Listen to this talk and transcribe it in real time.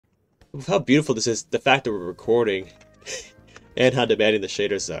With how beautiful this is, the fact that we're recording and how demanding the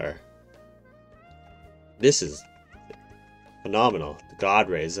shaders are. This is phenomenal. The God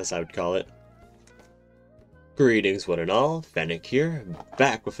rays, as I would call it. Greetings one and all, Fennec here,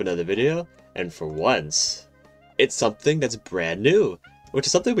 back with another video, and for once, it's something that's brand new, which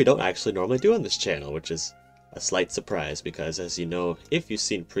is something we don't actually normally do on this channel, which is a slight surprise because, as you know, if you've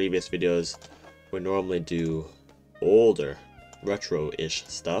seen previous videos, we normally do older, retro-ish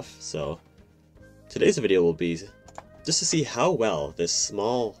stuff, so today's video will be just to see how well this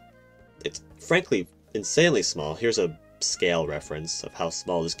small, it's frankly insanely small, here's a scale reference of how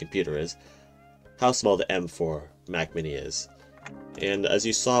small this computer is, how small the M4 Mac Mini is. And as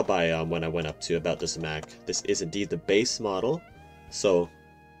you saw by when I went up to about this Mac, this is indeed the base model, so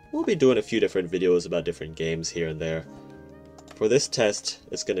we'll be doing a few different videos about different games here and there. For this test,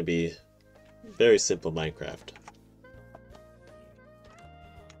 it's going to be very simple Minecraft.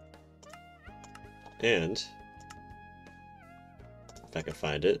 And if I can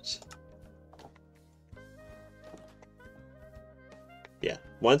find it, yeah,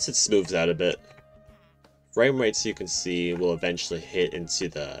 once it smooths out a bit, frame rates you can see will eventually hit into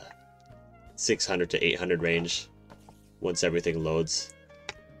the 600 to 800 range once everything loads,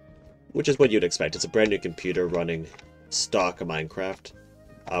 which is what you'd expect. It's a brand new computer running stock Minecraft.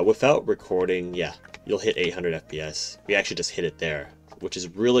 Without recording, yeah, you'll hit 800 FPS. We actually just hit it there, which is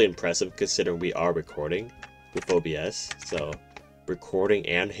really impressive considering we are recording with OBS. So recording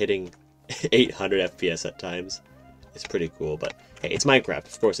and hitting 800 FPS at times is pretty cool, but hey, it's Minecraft.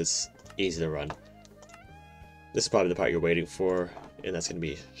 Of course it's easy to run. This is probably the part you're waiting for, and that's going to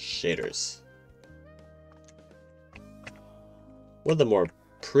be shaders. One of the more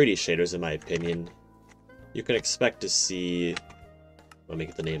pretty shaders in my opinion. You can expect to see, let me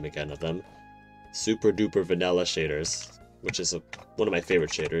get the name again of them, superduper vanilla shaders, which is one of my favorite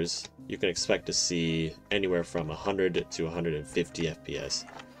shaders. You can expect to see anywhere from 100 to 150 FPS.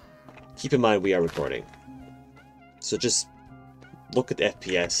 Keep in mind we are recording, so just look at the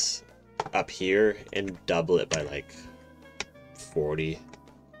FPS up here and double it by like 40,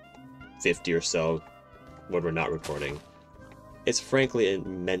 50 or so when we're not recording. It's frankly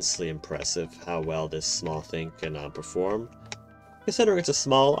immensely impressive how well this small thing can perform, considering it's a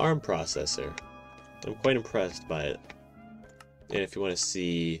small ARM processor. I'm quite impressed by it. And if you want to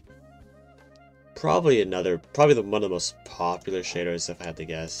see probably one of the most popular shaders, if I had to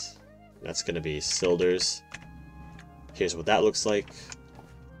guess, that's going to be sildurs. Here's what that looks like.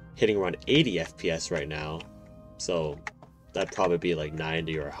 Hitting around 80 FPS right now, so that'd probably be like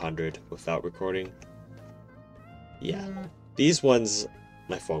 90 or 100 without recording. Yeah, these ones,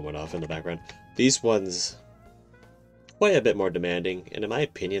 my phone went off in the background. These ones, quite a bit more demanding, and in my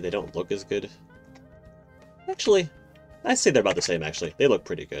opinion, they don't look as good. Actually, I'd say they're about the same, actually. They look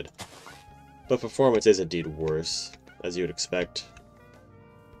pretty good. But performance is indeed worse, as you would expect.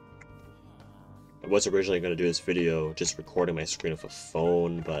 I was originally going to do this video just recording my screen with a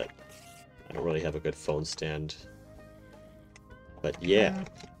phone, but I don't really have a good phone stand. But yeah,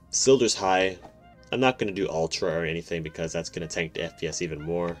 sildurs high. I'm not going to do ultra or anything because that's going to tank the FPS even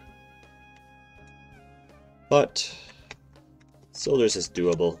more. But sildurs is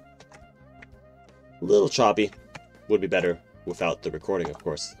doable. A little choppy. Would be better without the recording, of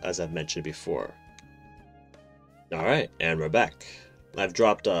course, as I've mentioned before. Alright, and we're back. I've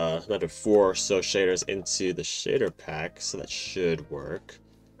dropped another 4 or so shaders into the shader pack, so that should work.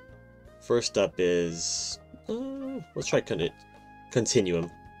 First up is, let's try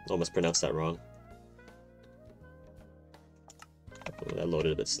continuum. Almost pronounced that wrong. Oh, that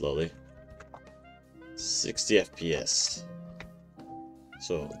loaded a bit slowly. 60 FPS.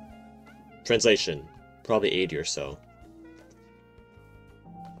 So, translation, probably 80 or so.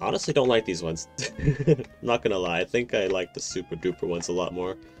 Honestly, don't like these ones. Not gonna lie, I think I like the super duper ones a lot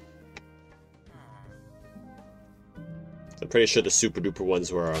more. I'm pretty sure the super duper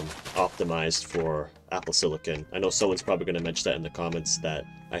ones were optimized for Apple Silicon. I know someone's probably gonna mention that in the comments that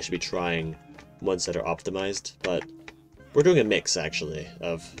I should be trying ones that are optimized, but we're doing a mix actually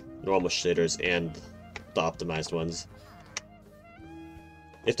of normal shaders and the optimized ones.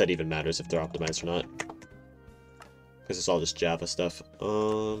 If that even matters, if they're optimized or not. Because it's all just Java stuff.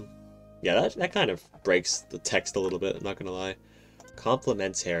 Yeah, that kind of breaks the text a little bit, I'm not gonna lie.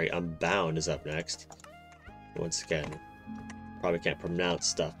 Complementary, unbound is up next. Once again, probably can't pronounce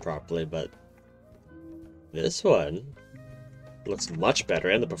stuff properly, but this one looks much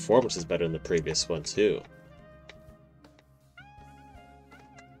better, and the performance is better than the previous one too.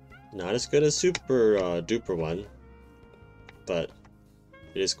 Not as good as super duper one, but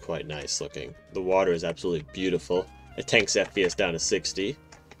it is quite nice looking. The water is absolutely beautiful. It tanks FPS down to 60.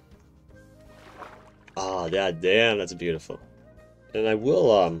 Ah, yeah, damn, that's beautiful. And I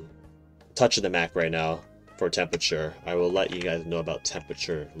will touch the Mac right now for temperature. I will let you guys know about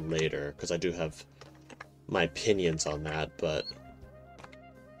temperature later because I do have my opinions on that, but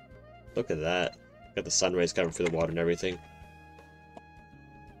look at that. Got the sun rays coming through the water and everything.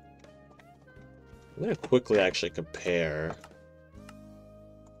 I'm gonna quickly actually compare.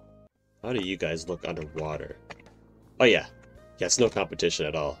 How do you guys look underwater? Oh yeah. Yeah, it's no competition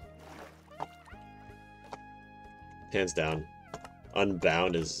at all. Hands down.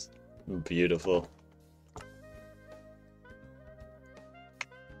 Unbound is beautiful.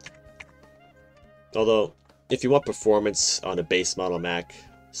 Although, if you want performance on a base model Mac,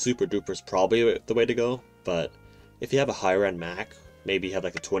 superduper is probably the way to go, but if you have a higher end Mac, maybe you have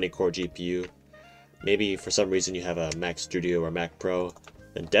like a 20 core GPU, maybe for some reason you have a Mac Studio or Mac Pro,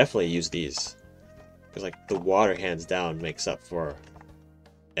 then definitely use these. Because like the water hands down makes up for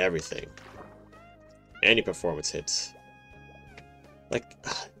everything. Any performance hits. Like,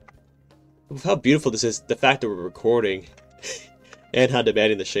 how beautiful this is, the fact that we're recording and how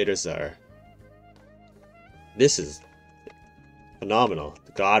demanding the shaders are. This is phenomenal.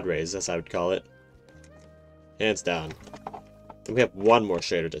 The God rays, as I would call it. Hands down. And we have one more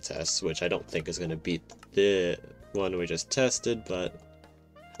shader to test, which I don't think is going to beat the one we just tested, but...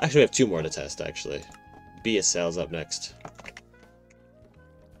 Actually, we have two more to test, actually. BSL's up next.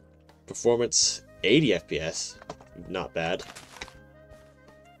 Performance, 80 FPS. Not bad.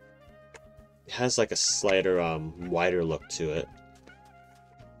 It has like a slighter, wider look to it.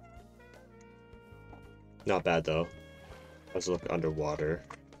 Not bad, though. Let's look underwater.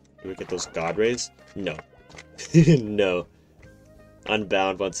 Do we get those God rays? No. No.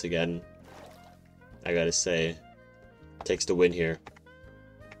 Unbound once again. I gotta say, takes the win here.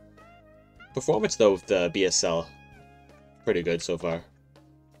 Performance though with the BSL, pretty good so far.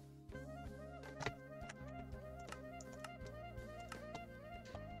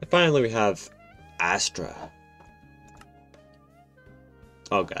 And finally we have Astra.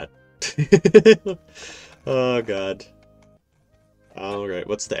 Oh god. Oh god. Alright,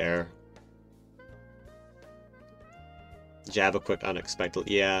 what's the error? Did you have a quick unexpected?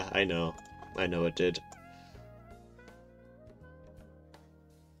 Yeah, I know. I know it did.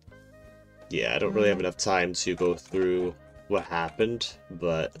 Yeah, I don't really have enough time to go through what happened,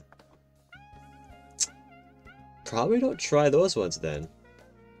 but probably don't try those ones then.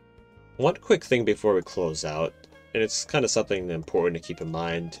 One quick thing before we close out, and it's kind of something important to keep in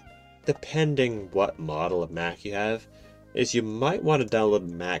mind, depending what model of Mac you have, is you might want to download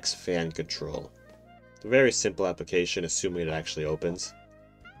Mac's fan control. It's a very simple application, assuming it actually opens.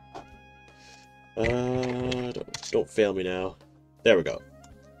 Don't fail me now. There we go.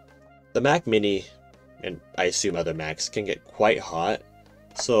 The Mac Mini, and I assume other Macs, can get quite hot,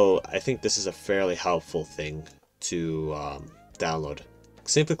 so I think this is a fairly helpful thing to download.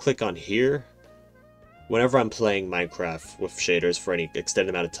 Simply click on here. Whenever I'm playing Minecraft with shaders for any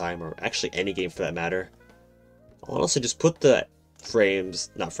extended amount of time, or actually any game for that matter, I'll honestly just put the the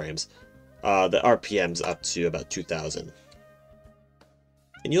RPMs up to about 2000.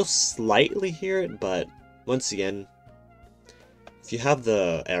 And you'll slightly hear it, but once again, if you have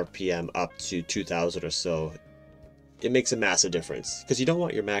the RPM up to 2000 or so, it makes a massive difference. Because you don't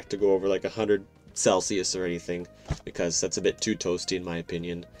want your Mac to go over like 100 Celsius or anything, because that's a bit too toasty in my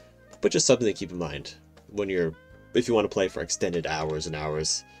opinion. But just something to keep in mind when if you want to play for extended hours and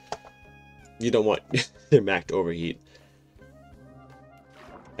hours. You don't want your Mac to overheat.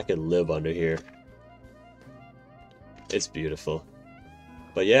 I could live under here. It's beautiful.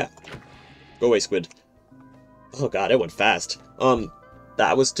 But yeah, go away, squid. Oh god, it went fast.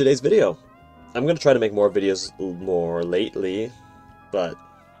 That was today's video. I'm gonna try to make more videos more lately, but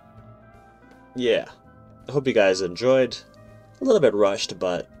yeah. I hope you guys enjoyed. A little bit rushed,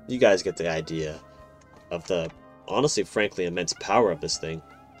 but you guys get the idea of the, honestly, frankly, immense power of this thing.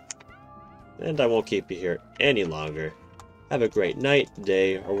 And I won't keep you here any longer. Have a great night,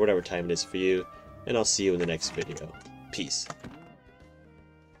 day, or whatever time it is for you, and I'll see you in the next video. Peace.